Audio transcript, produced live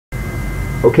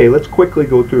Okay, let's quickly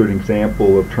go through an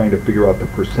example of trying to figure out the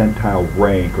percentile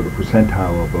rank or the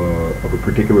percentile of a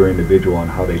particular individual on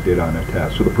how they did on a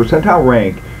test. So the percentile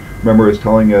rank, remember, is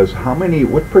telling us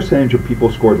what percentage of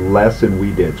people scored less than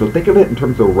we did. So think of it in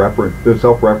terms of the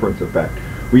self-reference effect.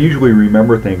 We usually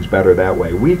remember things better that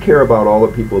way. We care about all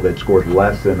the people that scored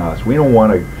less than us. We don't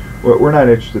want to, we're not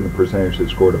interested in the percentage that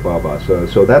scored above us.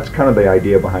 So that's kind of the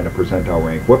idea behind a percentile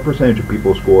rank. What percentage of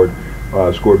people scored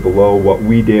below what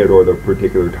we did or the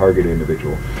particular target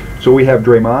individual. So we have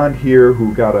Draymond here,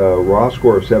 who got a raw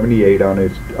score of 78 on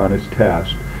his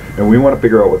test, and we want to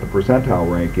figure out what the percentile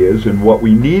rank is, and what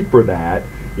we need for that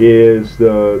is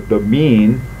the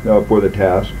mean for the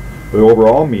test, the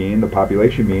overall mean, the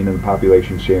population mean, and the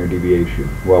population standard deviation.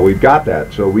 Well, we've got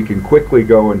that, so we can quickly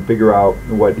go and figure out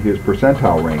what his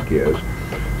percentile rank is.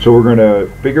 So we're going to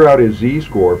figure out his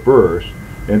z-score first.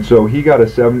 And so he got a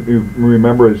 7,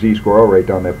 remember his z-score, I'll write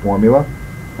down that formula.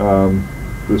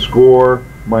 The score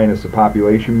minus the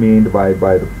population mean divided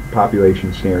by the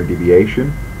population standard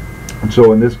deviation. And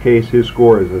so in this case, his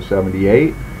score is a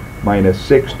 78 minus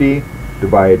 60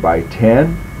 divided by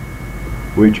 10,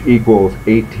 which equals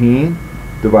 18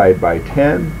 divided by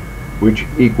 10, which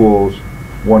equals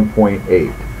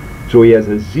 1.8. So he has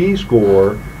a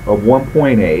z-score of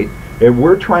 1.8. And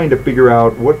we're trying to figure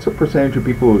out what's the percentage of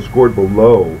people who scored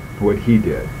below what he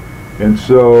did. And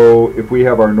so if we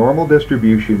have our normal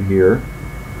distribution here,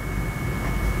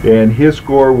 and his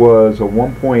score was a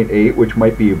 1.8, which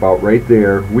might be about right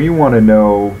there, we want to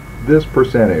know this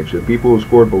percentage, the people who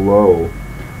scored below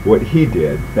what he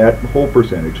did, that whole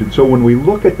percentage. And so when we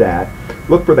look at that,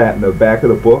 look for that in the back of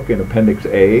the book in Appendix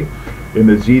A, in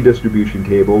the Z distribution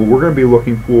table. We're going to be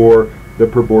looking for the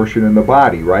proportion in the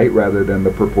body, right, rather than the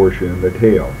proportion in the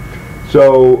tail.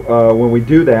 So when we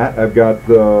do that, I've got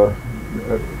the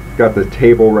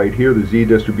table right here, the Z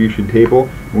distribution table,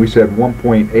 and we said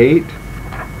 1.8.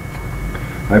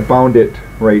 I found it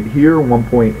right here,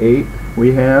 1.8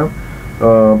 we have.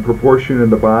 Proportion in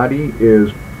the body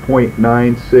is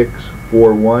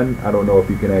 0.9641. I don't know if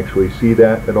you can actually see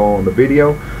that at all in the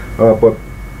video, but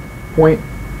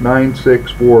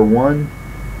 0.9641.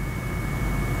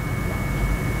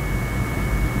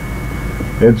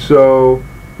 And so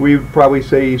we would probably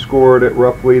say he scored at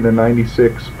roughly the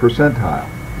 96th percentile.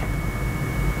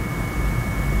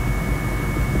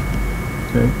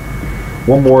 Okay.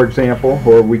 One more example,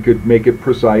 or we could make it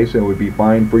precise, and it would be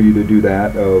fine for you to do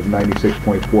that, of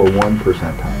 96.41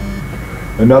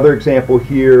 percentile. Another example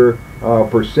here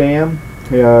for Sam,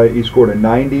 he scored a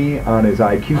 90 on his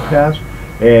IQ test.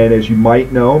 And as you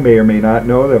might know, may or may not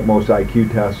know, that most IQ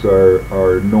tests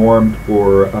are normed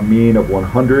for a mean of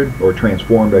 100, or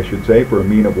transformed, I should say, for a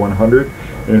mean of 100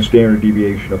 and a standard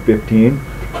deviation of 15.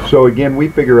 So again, we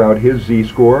figure out his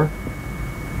z-score.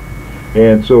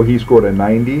 And so he scored a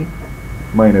 90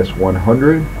 minus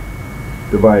 100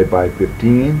 divided by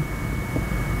 15,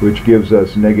 which gives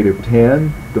us negative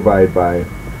 10 divided by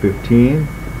 15.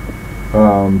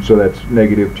 So that's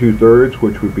negative 2/3,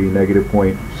 which would be negative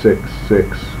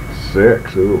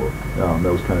 0.666. Ooh, that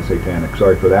was kind of satanic.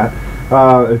 Sorry for that.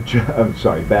 I'm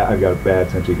sorry, I've got a bad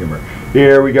sense of humor.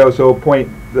 Here we go. So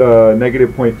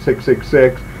negative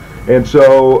 0.666. And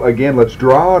so again, let's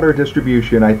draw out our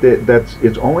distribution. I think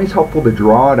it's always helpful to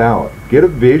draw it out. Get a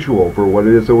visual for what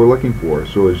it is that we're looking for.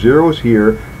 So a 0 is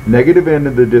here. Negative end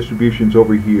of the distribution's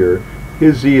over here.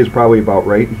 His z is probably about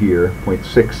right here,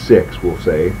 0.66, we'll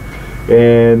say.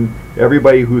 And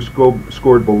everybody who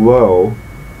scored below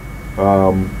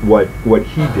what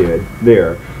he did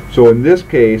there. So in this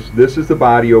case, this is the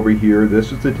body over here,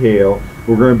 this is the tail.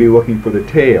 We're going to be looking for the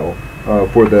tail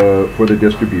for the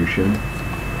distribution.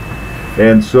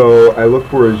 And so I look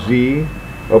for a z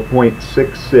of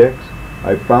 0.66.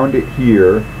 I found it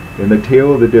here, and the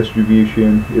tail of the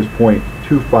distribution is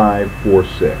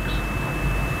 0.2546.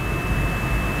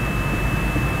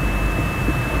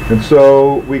 And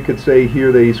so we could say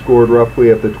here that he scored roughly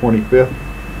at the 25th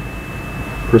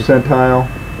percentile,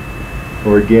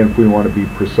 or again, if we want to be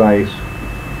precise,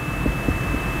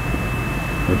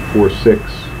 at 46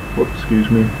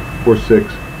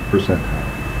 percentile.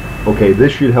 Okay,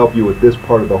 this should help you with this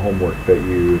part of the homework that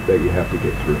you have to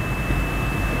get through.